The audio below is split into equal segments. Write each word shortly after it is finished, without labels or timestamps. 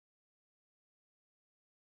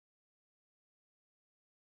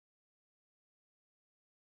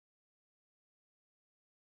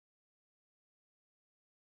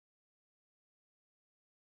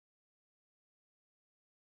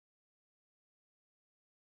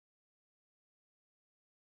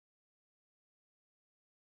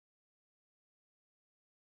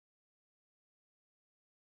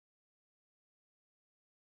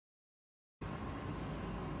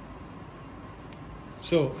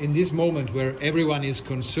So in this moment where everyone is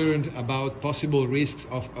concerned about possible risks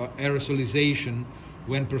of aerosolization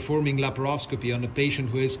when performing laparoscopy on a patient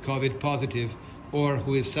who is COVID positive or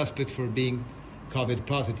who is suspect for being COVID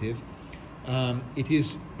positive, it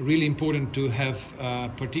is really important to have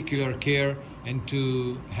particular care and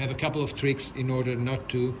to have a couple of tricks in order not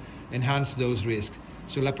to enhance those risks.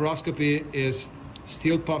 So laparoscopy is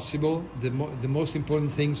still possible. The most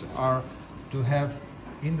important things are to have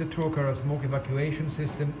in the trocar a smoke evacuation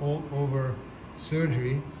system all over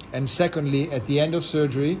surgery. And secondly, at the end of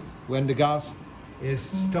surgery, when the gas is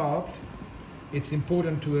stopped, it's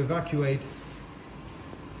important to evacuate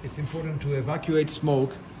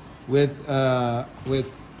smoke with a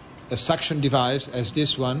suction device as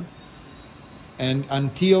this one, and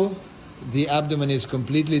until the abdomen is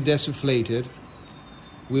completely desufflated,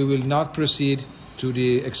 we will not proceed to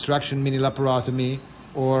the extraction mini laparotomy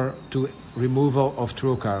or to removal of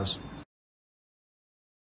trocars.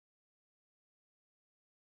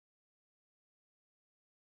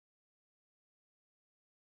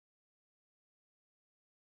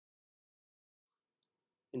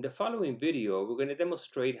 In the following video, we're going to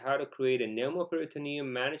demonstrate how to create a pneumoperitoneum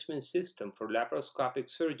management system for laparoscopic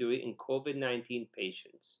surgery in COVID-19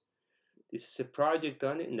 patients. This is a project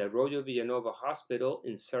done in the Arroyo Villanova Hospital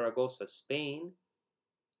in Zaragoza, Spain.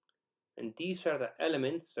 And these are the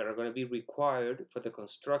elements that are going to be required for the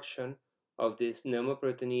construction of this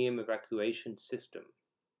pneumoperitoneum evacuation system.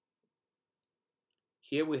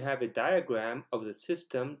 Here we have a diagram of the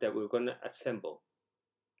system that we're going to assemble.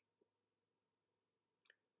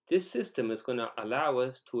 This system is going to allow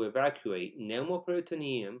us to evacuate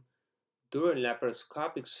pneumoperitoneum during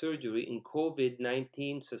laparoscopic surgery in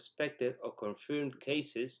COVID-19 suspected or confirmed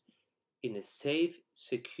cases in a safe,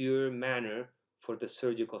 secure manner for the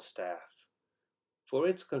surgical staff. For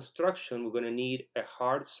its construction, we're going to need a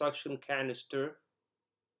hard suction canister,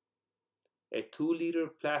 a 2-liter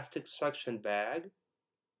plastic suction bag,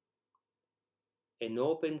 an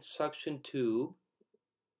open suction tube,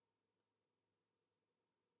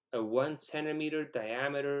 a 1 centimeter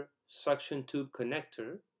diameter suction tube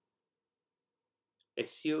connector, a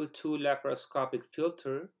CO2 laparoscopic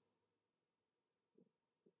filter,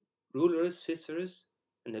 rulers, scissors,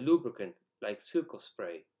 and a lubricant like Silco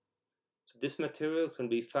spray. So this material can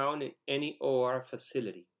be found in any OR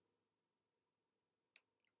facility.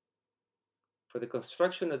 For the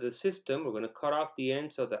construction of the system, we're going to cut off the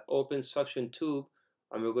ends of the open suction tube,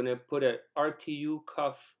 and we're going to put an RTU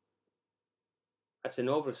cuff as an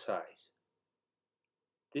oversize.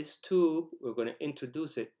 This tube, we're going to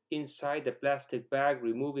introduce it inside the plastic bag,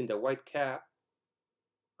 removing the white cap,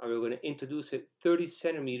 and we're going to introduce it 30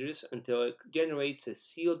 centimeters until it generates a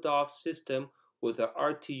sealed off system with the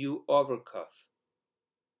RTU overcuff.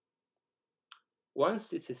 Once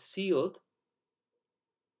this is sealed,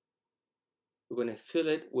 we're going to fill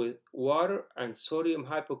it with water and sodium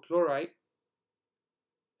hypochlorite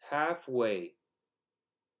halfway,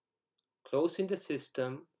 closing the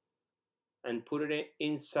system and putting it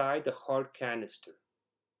inside the hard canister.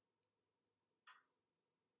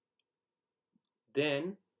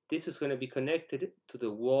 Then this is going to be connected to the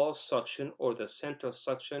wall suction or the central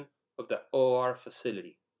suction of the OR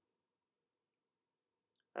facility.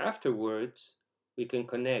 Afterwards, we can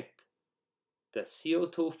connect the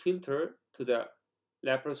CO2 filter to the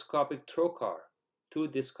laparoscopic trocar through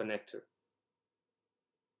this connector.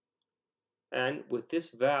 And with this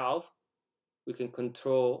valve, we can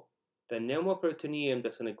control the pneumoperitoneum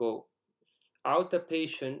that's going to go out the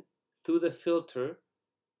patient through the filter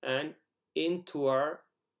and into our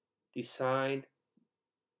designed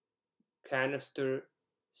canister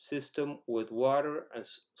system with water and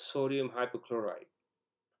sodium hypochlorite.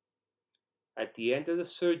 At the end of the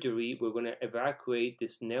surgery, we're going to evacuate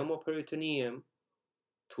this pneumoperitoneum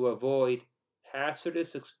to avoid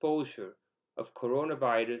hazardous exposure of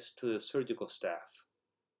coronavirus to the surgical staff.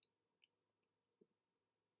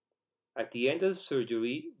 At the end of the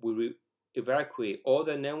surgery, we evacuate all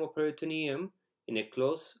the pneumoperitoneum in a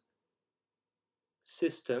closed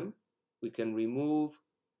system. We can remove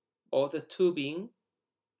all the tubing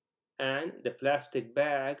and the plastic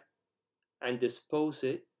bag and dispose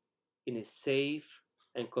it in a safe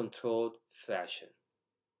and controlled fashion.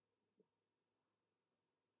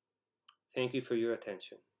 Thank you for your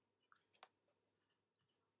attention.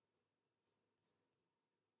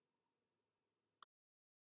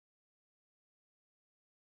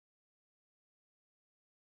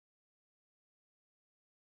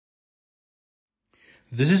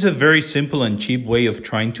 This is a very simple and cheap way of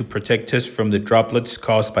trying to protect us from the droplets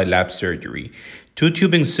caused by lap surgery. Two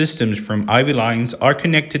tubing systems from IV lines are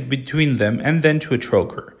connected between them and then to a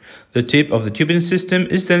trocar. The tip of the tubing system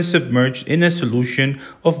is then submerged in a solution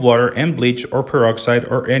of water and bleach or peroxide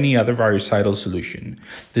or any other virucidal solution.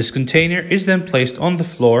 This container is then placed on the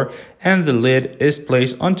floor and the lid is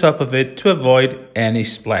placed on top of it to avoid any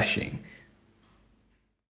splashing.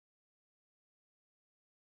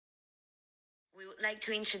 Like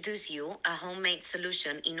to introduce you a homemade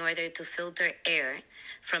solution in order to filter air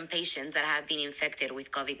from patients that have been infected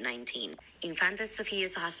with COVID-19. Infanta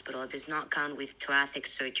Sophia's hospital does not count with thoracic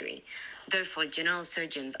surgery. Therefore, general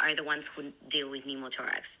surgeons are the ones who deal with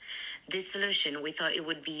pneumothorax. This solution, we thought it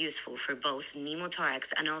would be useful for both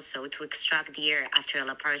pneumothorax and also to extract the air after a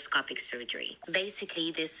laparoscopic surgery.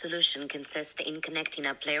 Basically, this solution consists in connecting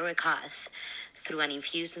a pleura cath through an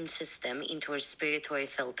infusion system into a respiratory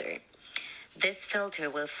filter. This filter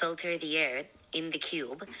will filter the air in the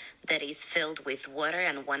cube that is filled with water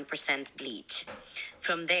and 1% bleach.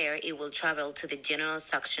 From there, it will travel to the general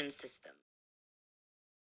suction system.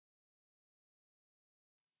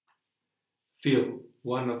 Fill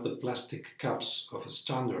one of the plastic cups of a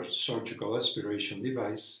standard surgical aspiration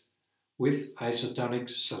device with isotonic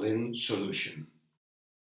saline solution.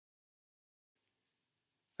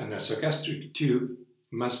 A nasogastric tube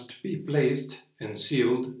must be placed and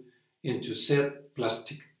sealed into said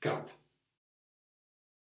plastic cup.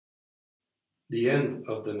 The end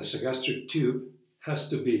of the nasogastric tube has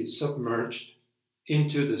to be submerged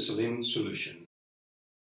into the saline solution.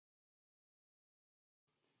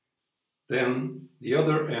 Then the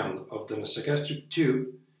other end of the nasogastric tube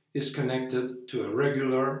is connected to a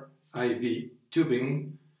regular IV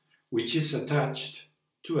tubing which is attached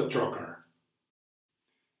to a trocar.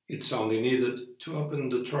 It's only needed to open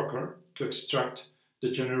the trocar to extract the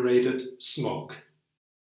generated smoke.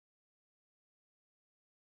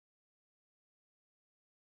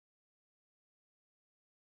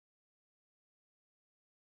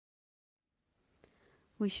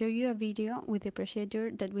 We show you a video with the procedure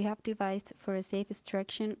that we have devised for a safe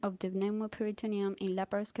extraction of the pneumoperitoneum in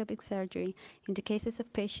laparoscopic surgery in the cases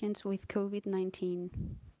of patients with COVID-19.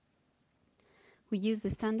 We use the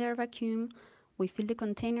standard vacuum. We fill the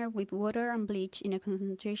container with water and bleach in a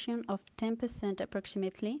concentration of 10%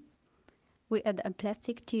 approximately. We add a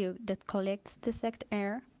plastic tube that collects the sucked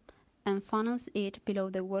air and funnels it below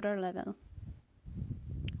the water level.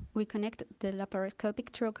 We connect the laparoscopic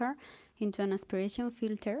trocar into an aspiration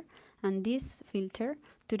filter and this filter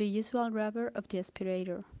to the usual rubber of the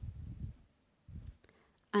aspirator.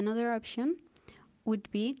 Another option would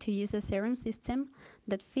be to use a serum system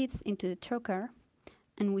that fits into the trocar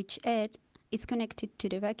and which end is connected to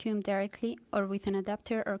the vacuum directly or with an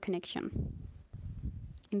adapter or connection.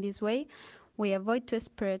 In this way, we avoid to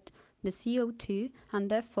spread the CO2 and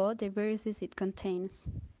therefore the viruses it contains.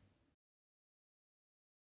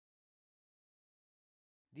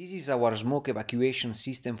 This is our smoke evacuation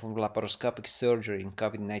system for laparoscopic surgery in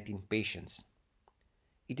COVID-19 patients.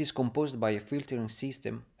 It is composed by a filtering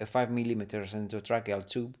system, a 5 mm endotracheal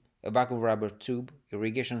tube, a vacuum rubber tube,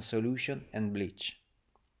 irrigation solution, and bleach.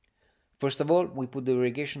 First of all, we put the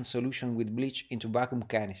irrigation solution with bleach into vacuum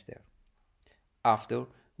canister. After,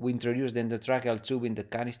 we introduce the endotracheal tube in the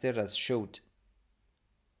canister as shown.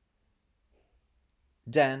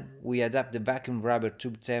 Then, we adapt the vacuum rubber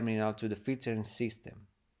tube terminal to the filtering system.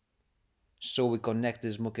 So we connect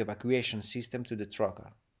the smoke evacuation system to the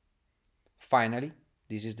trocar. Finally,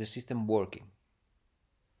 this is the system working.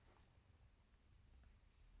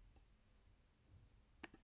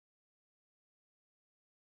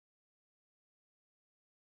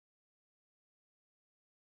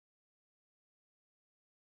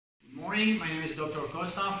 Good morning, my name is Dr.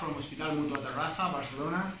 Costa from Hospital Mutua Terrassa,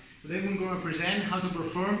 Barcelona. Today we're going to present how to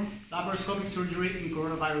perform laparoscopic surgery in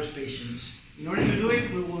coronavirus patients. In order to do it,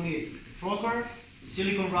 we will need a trocar, a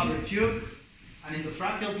silicone rubber tube, an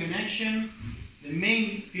endotracheal connection, the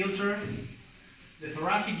main filter, the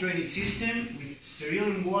thoracic drainage system with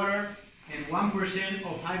sterile water and 1%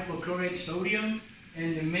 of hypochlorite sodium,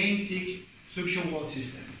 and the main suction wall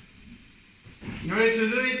system. In order to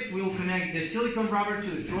do it, we will connect the silicone rubber to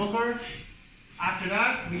the trocar. After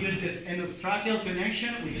that, we use the endotracheal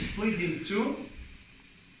connection, which is split in two.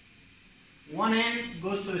 One end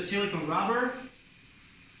goes to the silicone rubber,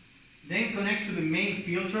 then connects to the main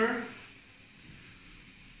filter,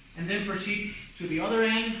 and then proceed to the other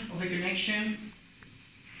end of the connection.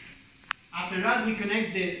 After that, we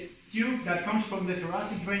connect the tube that comes from the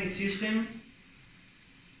thoracic drainage system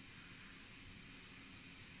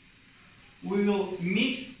we will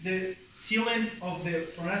mix the sealant of the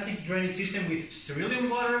thoracic drainage system with sterillium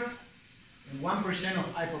water and 1%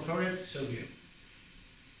 of hypochlorite sodium.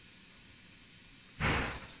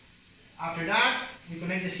 After that, we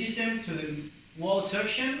connect the system to the wall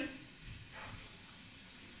suction,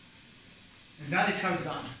 and that is how it's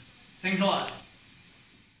done. Thanks a lot.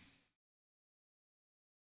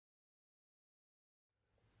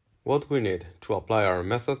 What we need to apply our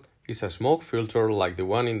method is a smoke filter like the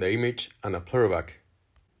one in the image and a pleurovac.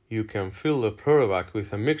 You can fill the pleurovac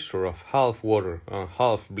with a mixture of half water and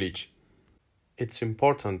half bleach. It's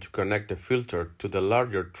important to connect the filter to the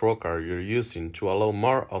larger trocar you're using to allow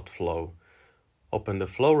more outflow. Open the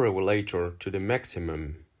flow regulator to the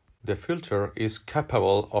maximum. The filter is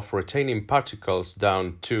capable of retaining particles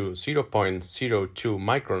down to 0.02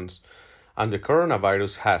 microns, and the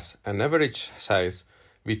coronavirus has an average size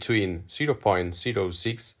between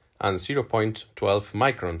 0.06 and 0.12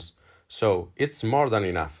 microns, so it's more than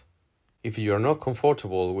enough. If you are not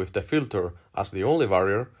comfortable with the filter as the only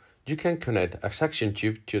barrier, you can connect a suction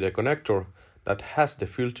tube to the connector that has the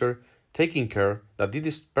filter, taking care that it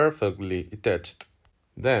is perfectly attached.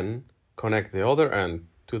 Then, connect the other end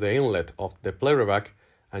to the inlet of the pleurovac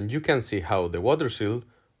and you can see how the water seal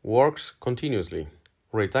works continuously,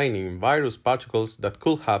 retaining virus particles that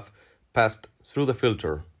could have passed through the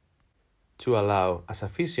filter. To allow a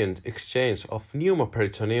sufficient exchange of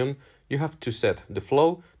pneumoperitoneum, you have to set the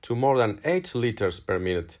flow to more than 8 liters per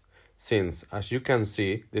minute, since, as you can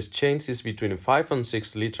see, the exchange is between 5 and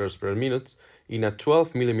 6 liters per minute in a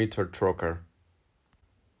 12 mm trocar.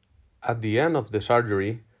 At the end of the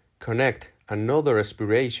surgery, connect another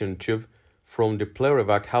aspiration tube from the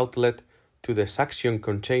pleurovac outlet to the suction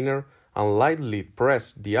container and lightly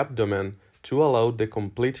press the abdomen to allow the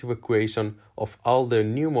complete evacuation of all the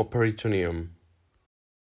pneumoperitoneum.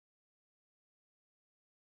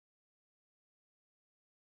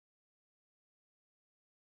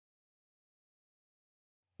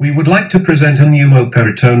 We would like to present a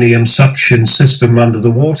pneumoperitoneum suction system under the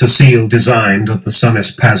water seal designed at the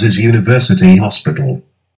Sunnis Pazis University Hospital.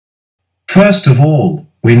 First of all,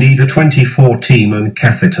 we need a 24-Tiemann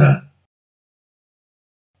catheter.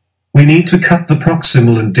 We need to cut the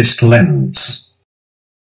proximal and distal ends.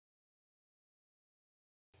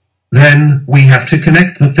 Then, we have to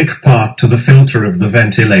connect the thick part to the filter of the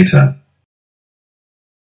ventilator.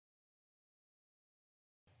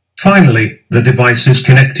 Finally, the device is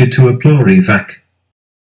connected to a pleurovac.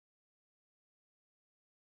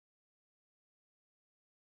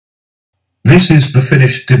 This is the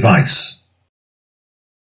finished device.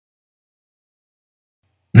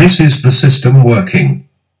 This is the system working.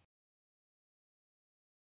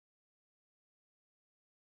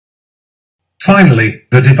 Finally,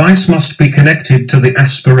 the device must be connected to the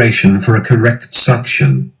aspiration for a correct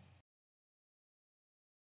suction.